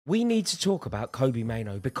We need to talk about Kobbie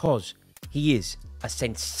Mainoo because he is a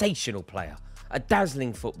sensational player, a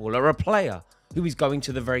dazzling footballer, a player who is going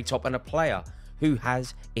to the very top and a player who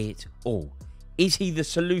has it all. Is he the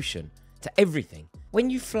solution to everything? When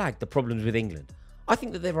you flag the problems with England, I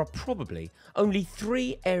think that there are probably only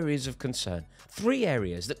 3 areas of concern, 3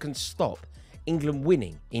 areas that can stop England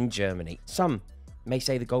winning in Germany. Some may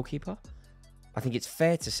say the goalkeeper. I think it's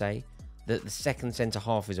fair to say that the second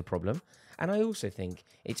centre-half is a problem. And I also think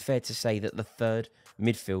it's fair to say that the third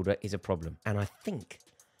midfielder is a problem. And I think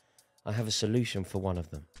I have a solution for one of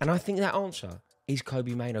them. And I think that answer is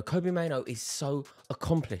Kobbie Mainoo. Kobbie Mainoo is so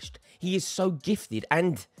accomplished. He is so gifted.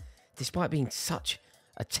 And despite being such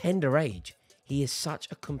a tender age, he is such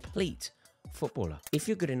a complete footballer. If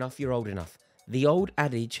you're good enough, you're old enough. The old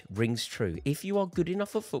adage rings true. If you are good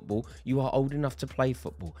enough at football, you are old enough to play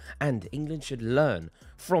football. And England should learn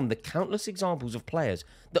from the countless examples of players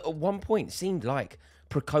that at one point seemed like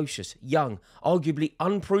precocious, young, arguably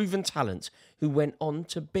unproven talents who went on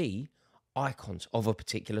to be icons of a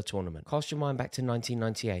particular tournament. Cast your mind back to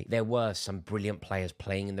 1998. There were some brilliant players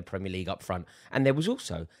playing in the Premier League up front. And there was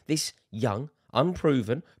also this young,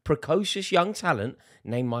 unproven, precocious young talent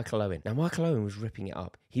named Michael Owen. Now, Michael Owen was ripping it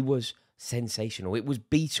up. He was sensational. It was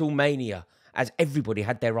Beatlemania, as everybody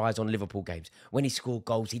had their eyes on Liverpool games. When he scored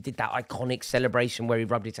goals, he did that iconic celebration where he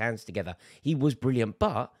rubbed his hands together. He was brilliant,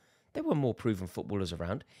 but there were more proven footballers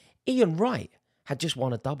around. Ian Wright had just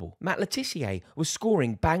won a double. Matt Le Tissier was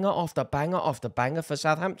scoring banger after banger after banger for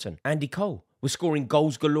Southampton. Andy Cole was scoring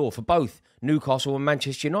goals galore for both Newcastle and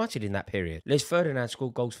Manchester United in that period. Les Ferdinand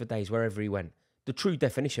scored goals for days wherever he went. The true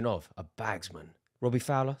definition of a bagsman. Robbie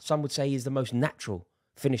Fowler, some would say, is the most natural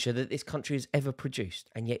finisher that this country has ever produced.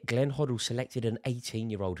 And yet Glenn Hoddle selected an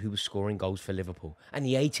 18-year-old who was scoring goals for Liverpool. And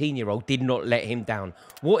the 18-year-old did not let him down.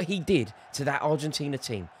 What he did to that Argentina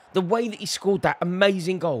team, the way that he scored that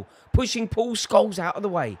amazing goal, pushing Paul Scholes out of the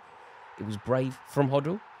way, it was brave from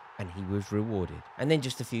Hoddle, and he was rewarded. And then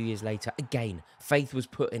just a few years later, again, faith was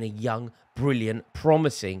put in a young, brilliant,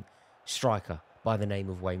 promising striker by the name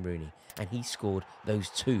of Wayne Rooney. And he scored those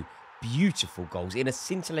 2 beautiful goals in a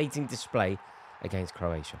scintillating display against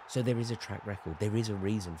Croatia. So there is a track record. There is a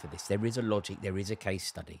reason for this. There is a logic. There is a case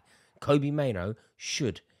study. Kobbie Mainoo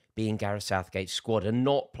should be in Gareth Southgate's squad and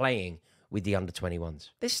not playing with the under-21s.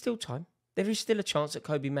 There's still time. There is still a chance that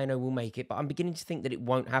Kobbie Mainoo will make it, but I'm beginning to think that it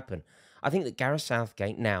won't happen. I think that Gareth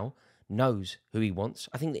Southgate now knows who he wants.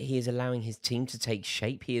 I think that he is allowing his team to take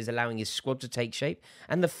shape. He is allowing his squad to take shape.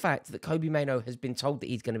 And the fact that Kobbie Mainoo has been told that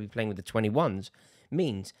he's going to be playing with the 21s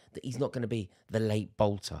means that he's not going to be the late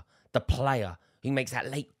bolter, the player who makes that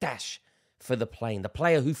late dash for the plane, the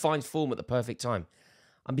player who finds form at the perfect time.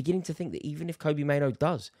 I'm beginning to think that even if Kobbie Mainoo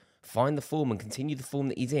does find the form and continue the form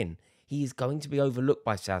that he's in, he is going to be overlooked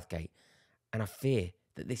by Southgate. And I fear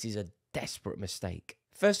that this is a desperate mistake.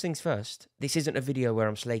 First things first, this isn't a video where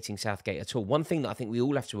I'm slating Southgate at all. One thing that I think we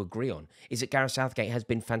all have to agree on is that Gareth Southgate has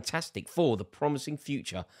been fantastic for the promising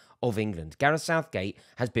future of England. Gareth Southgate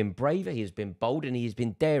has been brave, he has been bold, and he has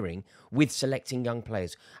been daring with selecting young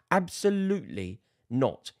players. Absolutely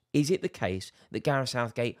not is it the case that Gareth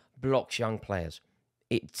Southgate blocks young players.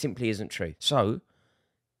 It simply isn't true. So,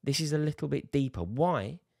 this is a little bit deeper.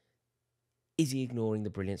 Why is he ignoring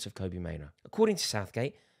the brilliance of Kobbie Mainoo? According to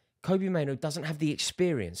Southgate, Kobbie Mainoo doesn't have the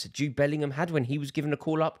experience that Jude Bellingham had when he was given a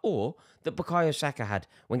call-up, or that Bukayo Saka had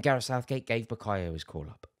when Gareth Southgate gave Bukayo his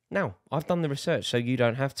call-up. Now, I've done the research, so you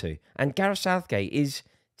don't have to. And Gareth Southgate is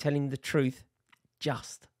telling the truth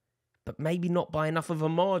just, but maybe not by enough of a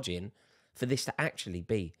margin for this to actually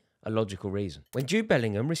be a logical reason. When Jude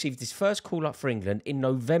Bellingham received his first call-up for England in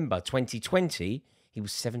November 2020, he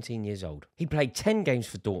was 17 years old. He played 10 games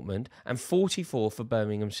for Dortmund and 44 for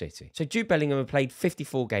Birmingham City. So Jude Bellingham had played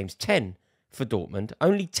 54 games, 10 for Dortmund,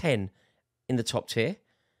 only 10 in the top tier,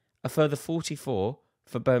 a further 44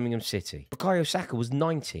 for Birmingham City. Bukayo Saka was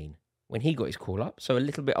 19 when he got his call-up, so a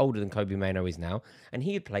little bit older than Kobbie Mainoo is now, and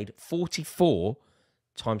he had played 44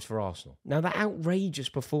 times for Arsenal. Now, that outrageous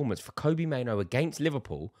performance for Kobbie Mainoo against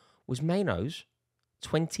Liverpool was Mainoo's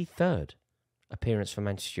 23rd appearance for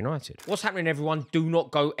Manchester United. What's happening, everyone? Do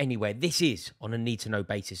not go anywhere. This is on a need-to-know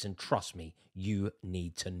basis, and trust me, you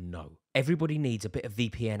need to know. Everybody needs a bit of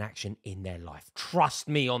VPN action in their life. Trust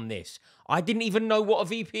me on this. I didn't even know what a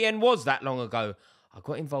VPN was that long ago. I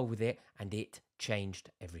got involved with it, and it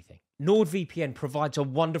changed everything. NordVPN provides a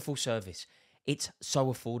wonderful service. It's so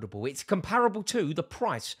affordable. It's comparable to the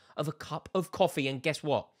price of a cup of coffee, and guess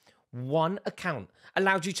what? One account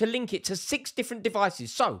allows you to link it to 6 different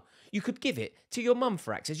devices. So you could give it to your mum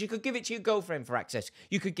for access. You could give it to your girlfriend for access.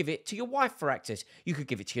 You could give it to your wife for access. You could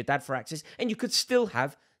give it to your dad for access. And you could still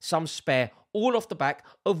have some spare all off the back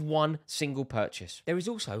of one single purchase. There is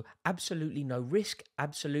also absolutely no risk,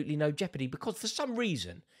 absolutely no jeopardy, because for some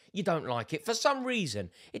reason you don't like it, for some reason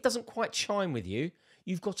it doesn't quite chime with you,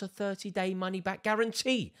 you've got a 30-day money-back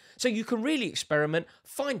guarantee. So you can really experiment,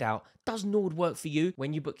 find out, does Nord work for you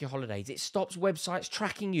when you book your holidays? It stops websites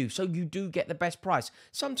tracking you, so you do get the best price.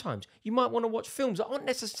 Sometimes you might want to watch films that aren't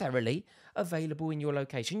necessarily available in your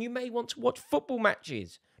location. You may want to watch football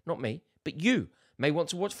matches. Not me, but you may want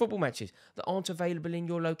to watch football matches that aren't available in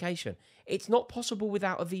your location. It's not possible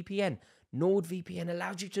without a VPN. NordVPN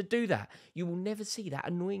allows you to do that. You will never see that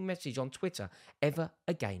annoying message on Twitter ever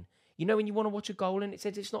again. You know when you want to watch a goal and it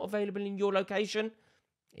says it's not available in your location?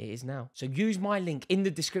 It is now. So use my link in the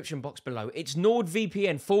description box below. It's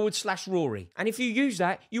NordVPN/Rory. And if you use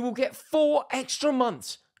that, you will get 4 extra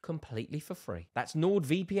months completely for free. That's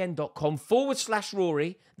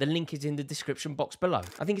nordvpn.com/Rory. The link is in the description box below.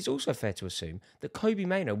 I think it's also fair to assume that Kobbie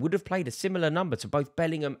Mainoo would have played a similar number to both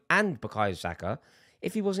Bellingham and Bukayo Saka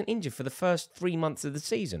if he wasn't injured for the first 3 months of the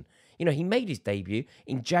season. You know, he made his debut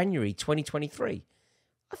in January 2023.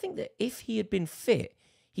 I think that if he had been fit,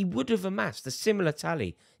 he would have amassed a similar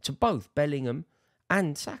tally to both Bellingham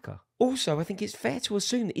and Saka. Also, I think it's fair to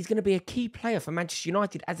assume that he's going to be a key player for Manchester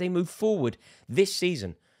United as they move forward this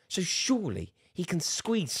season. So surely he can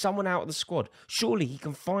squeeze someone out of the squad. Surely he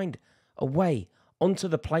can find a way onto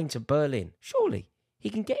the plane to Berlin. Surely he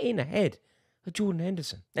can get in ahead of Jordan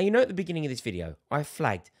Henderson. Now, you know at the beginning of this video, I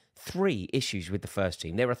flagged 3 issues with the first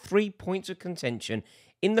team. There are 3 points of contention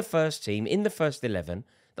in the first team, in the first 11,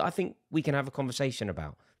 that I think we can have a conversation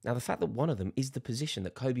about. Now, the fact that one of them is the position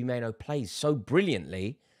that Kobbie Mainoo plays so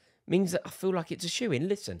brilliantly means that I feel like it's a shoo-in.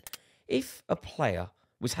 Listen, if a player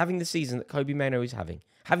was having the season that Kobbie Mainoo is having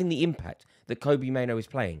the impact that Kobbie Mainoo is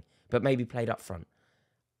playing, but maybe played up front,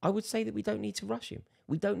 I would say that we don't need to rush him.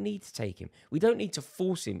 We don't need to take him. We don't need to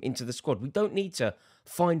force him into the squad. We don't need to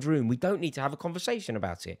find room. We don't need to have a conversation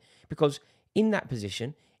about it. Because in that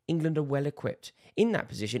position, England are well equipped. In that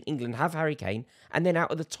position, England have Harry Kane, and then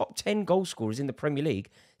out of the top 10 goal scorers in the Premier League,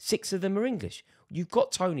 6 of them are English. You've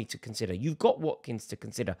got Tony to consider. You've got Watkins to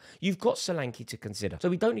consider. You've got Solanke to consider. So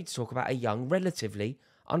we don't need to talk about a young, relatively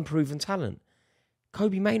unproven talent.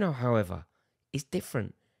 Kobbie Mainoo, however, is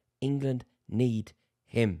different. England need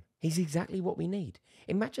him. He's exactly what we need.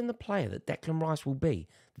 Imagine the player that Declan Rice will be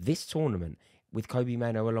this tournament with Kobbie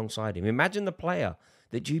Mainoo alongside him. Imagine the player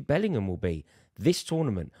that Jude Bellingham will be this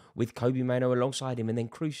tournament with Kobbie Mainoo alongside him. And then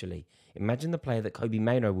crucially, imagine the player that Kobbie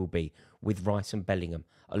Mainoo will be with Rice and Bellingham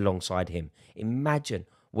alongside him. Imagine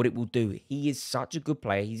what it will do. He is such a good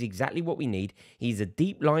player. He's exactly what we need. He's a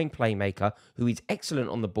deep-lying playmaker who is excellent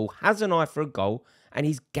on the ball, has an eye for a goal, and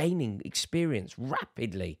he's gaining experience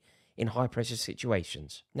rapidly in high-pressure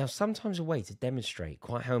situations. Now, sometimes a way to demonstrate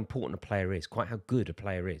quite how important a player is, quite how good a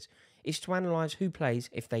player is to analyse who plays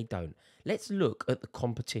if they don't. Let's look at the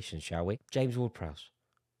competition, shall we? James Ward-Prowse.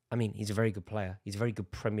 I mean, he's a very good player. He's a very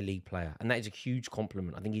good Premier League player, and that is a huge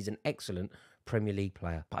compliment. I think he's an excellent Premier League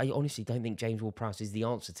player. But I honestly don't think James Ward-Prowse is the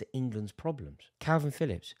answer to England's problems. Calvin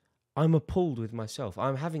Phillips. I'm appalled with myself.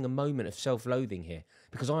 I'm having a moment of self-loathing here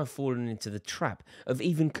because I have fallen into the trap of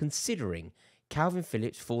even considering Calvin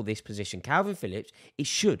Phillips for this position. Calvin Phillips, it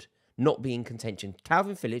should not be in contention.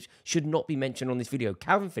 Calvin Phillips should not be mentioned on this video.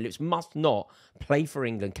 Calvin Phillips must not play for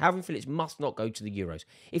England. Calvin Phillips must not go to the Euros.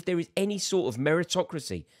 If there is any sort of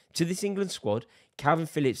meritocracy to this England squad, Calvin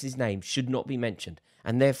Phillips' name should not be mentioned.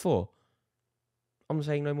 And therefore, I'm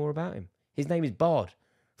saying no more about him. His name is barred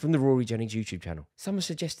from the Rory Jennings YouTube channel. Some are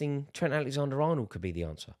suggesting Trent Alexander-Arnold could be the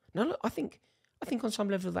answer. Now, look, I think on some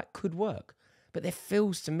level that could work. But there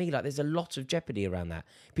feels to me like there's a lot of jeopardy around that.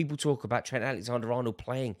 People talk about Trent Alexander-Arnold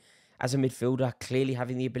playing as a midfielder, clearly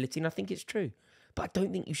having the ability, and I think it's true. But I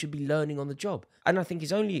don't think you should be learning on the job. And I think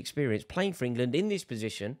his only experience playing for England in this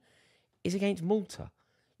position is against Malta.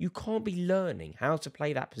 You can't be learning how to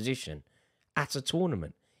play that position at a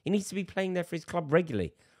tournament. He needs to be playing there for his club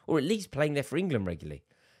regularly, or at least playing there for England regularly.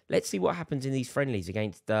 Let's see what happens in these friendlies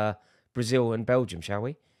against Brazil and Belgium, shall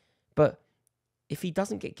we? But if he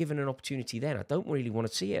doesn't get given an opportunity then, I don't really want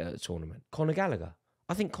to see it at a tournament. Conor Gallagher.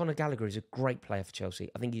 I think Conor Gallagher is a great player for Chelsea.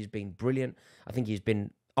 I think he's been brilliant. I think he's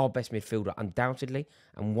been our best midfielder, undoubtedly,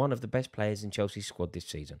 and one of the best players in Chelsea's squad this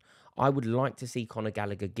season. I would like to see Conor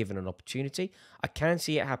Gallagher given an opportunity. I can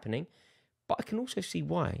see it happening, but I can also see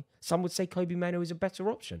why some would say Kobbie Mainoo is a better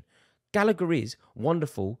option. Gallagher is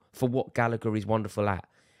wonderful for what Gallagher is wonderful at.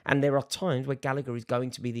 And there are times where Gallagher is going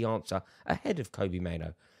to be the answer ahead of Kobbie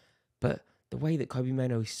Mainoo. But the way that Kobbie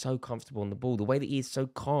Mainoo is so comfortable on the ball, the way that he is so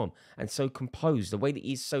calm and so composed, the way that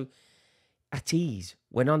he is so at ease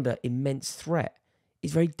when under immense threat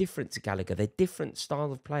is very different to Gallagher. They're different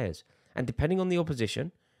style of players. And depending on the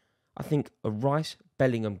opposition, I think a Rice,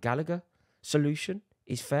 Bellingham, Gallagher solution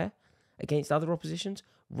is fair. Against other oppositions,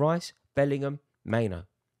 Rice, Bellingham, Mainoo.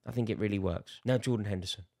 I think it really works. Now, Jordan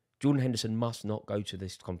Henderson. Jordan Henderson must not go to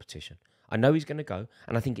this competition. I know he's going to go,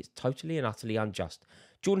 and I think it's totally and utterly unjust.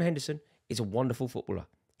 Jordan Henderson is a wonderful footballer.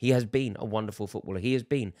 He has been a wonderful footballer. He has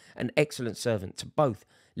been an excellent servant to both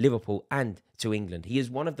Liverpool and to England. He is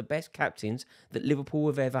one of the best captains that Liverpool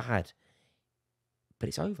have ever had. But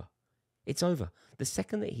it's over. It's over. The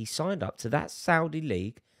second that he signed up to that Saudi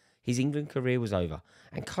league, his England career was over.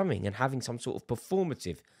 And coming and having some sort of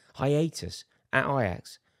performative hiatus at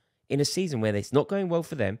Ajax in a season where it's not going well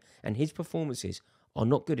for them and his performances are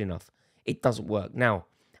not good enough, it doesn't work. Now,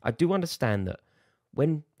 I do understand that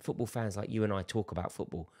when football fans like you and I talk about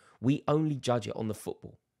football, we only judge it on the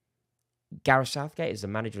football. Gareth Southgate, as the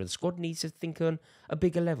manager of the squad, needs to think on a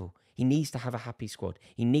bigger level. He needs to have a happy squad.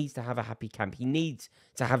 He needs to have a happy camp. He needs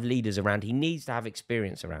to have leaders around. He needs to have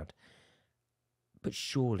experience around. But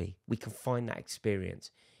surely we can find that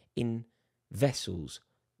experience in vessels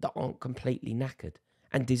that aren't completely knackered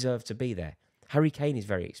and deserve to be there. Harry Kane is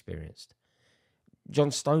very experienced.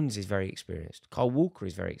 John Stones is very experienced. Kyle Walker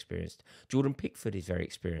is very experienced. Jordan Pickford is very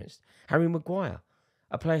experienced. Harry Maguire,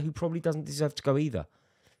 a player who probably doesn't deserve to go either,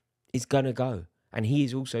 is going to go. And he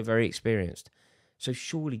is also very experienced. So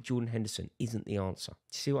surely Jordan Henderson isn't the answer.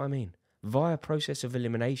 Do you see what I mean? Via process of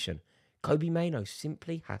elimination, Kobbie Mainoo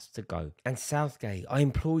simply has to go. And Southgate, I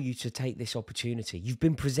implore you to take this opportunity. You've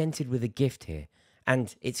been presented with a gift here.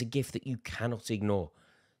 And it's a gift that you cannot ignore.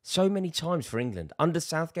 So many times for England, under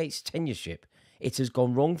Southgate's tenureship, it has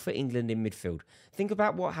gone wrong for England in midfield. Think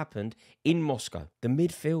about what happened in Moscow. The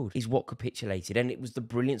midfield is what capitulated, and it was the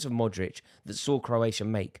brilliance of Modric that saw Croatia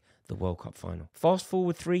make the World Cup final. Fast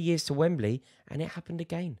forward 3 years to Wembley, and it happened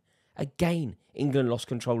again. Again, England lost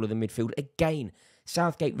control of the midfield. Again,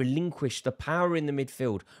 Southgate relinquished the power in the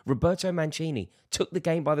midfield. Roberto Mancini took the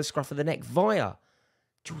game by the scruff of the neck via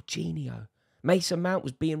Jorginho. Mason Mount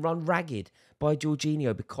was being run ragged by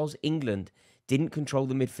Jorginho because England didn't control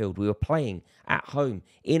the midfield. We were playing at home,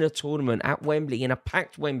 in a tournament, at Wembley, in a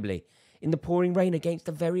packed Wembley, in the pouring rain against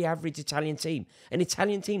a very average Italian team. An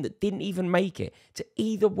Italian team that didn't even make it to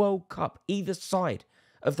either World Cup, either side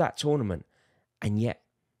of that tournament. And yet,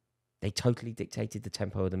 they totally dictated the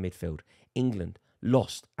tempo of the midfield. England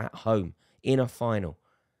lost at home in a final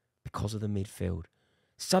because of the midfield.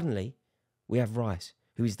 Suddenly, we have Rice,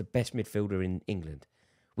 who is the best midfielder in England.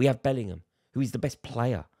 We have Bellingham, who is the best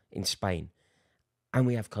player in Spain. And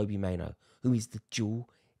we have Kobbie Mainoo, who is the jewel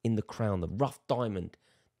in the crown, the rough diamond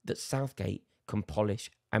that Southgate can polish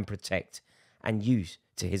and protect and use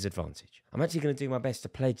to his advantage. I'm actually going to do my best to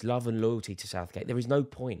pledge love and loyalty to Southgate. There is no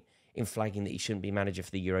point in flagging that he shouldn't be manager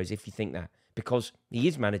for the Euros if you think that, because he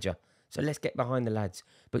is manager. So let's get behind the lads.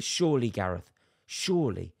 But surely, Gareth,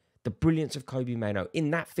 surely the brilliance of Kobbie Mainoo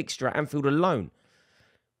in that fixture at Anfield alone,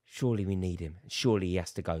 surely we need him. Surely he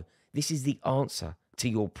has to go. This is the answer to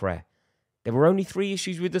your prayer. There were only 3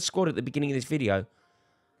 issues with the squad at the beginning of this video.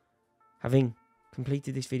 Having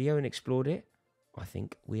completed this video and explored it, I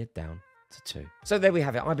think we are down to 2. So there we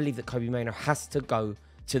have it. I believe that Kobbie Mainoo has to go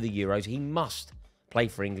to the Euros. He must play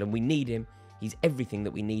for England. We need him. He's everything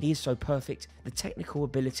that we need. He is so perfect. The technical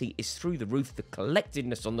ability is through the roof. The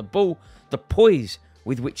collectedness on the ball, the poise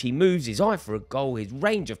with which he moves, his eye for a goal, his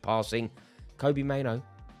range of passing. Kobbie Mainoo,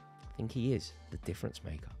 I think he is the difference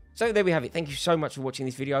maker. So there we have it. Thank you so much for watching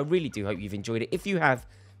this video. I really do hope you've enjoyed it. If you have,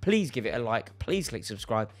 please give it a like. Please click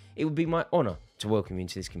subscribe. It would be my honour to welcome you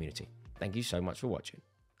into this community. Thank you so much for watching.